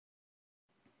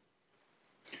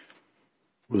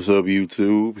What's up,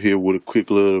 YouTube? Here with a quick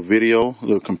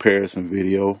little comparison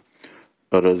video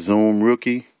of the Zoom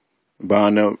Rookie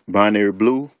Binary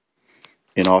Blue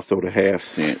and also the half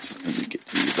cents. Let me get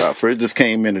these out. First, just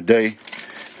came in today.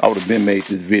 I would have been made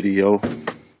this video.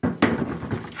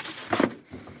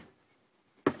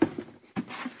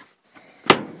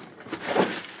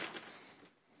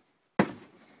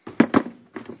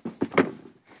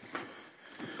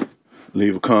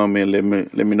 Leave a comment. Let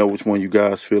me know which one you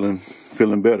guys feeling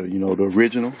better. You know, the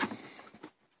original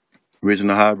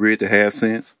hybrid, the half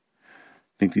cents.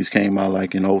 I think these came out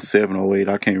like in 07, 08.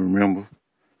 I can't remember.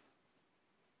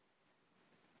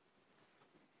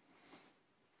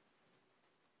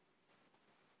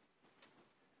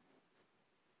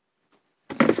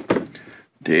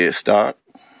 Dead stock.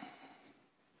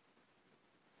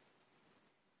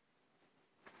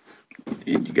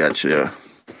 And you got your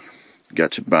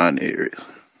binary.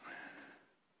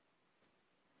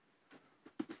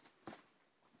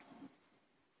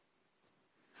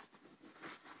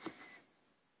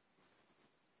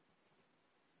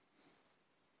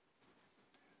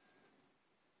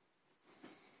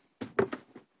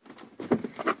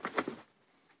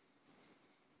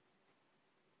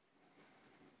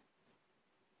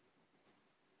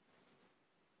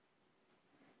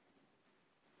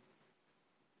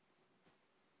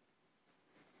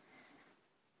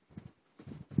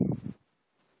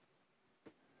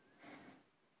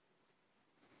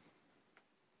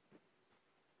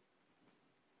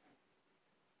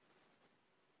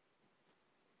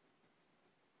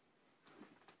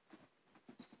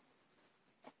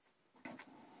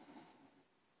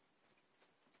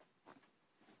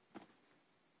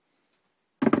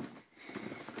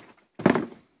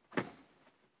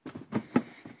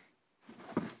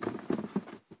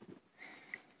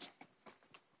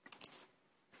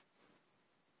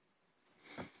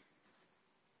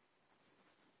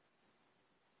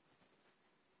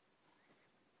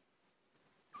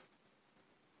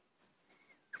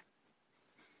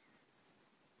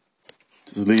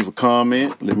 Just leave a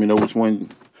comment. Let me know which one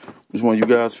you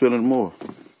guys feeling more.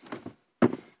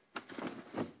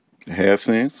 The half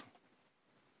cents.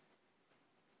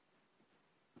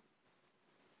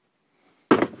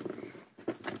 Or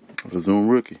the Zoom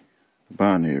Rookie. The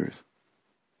binaries.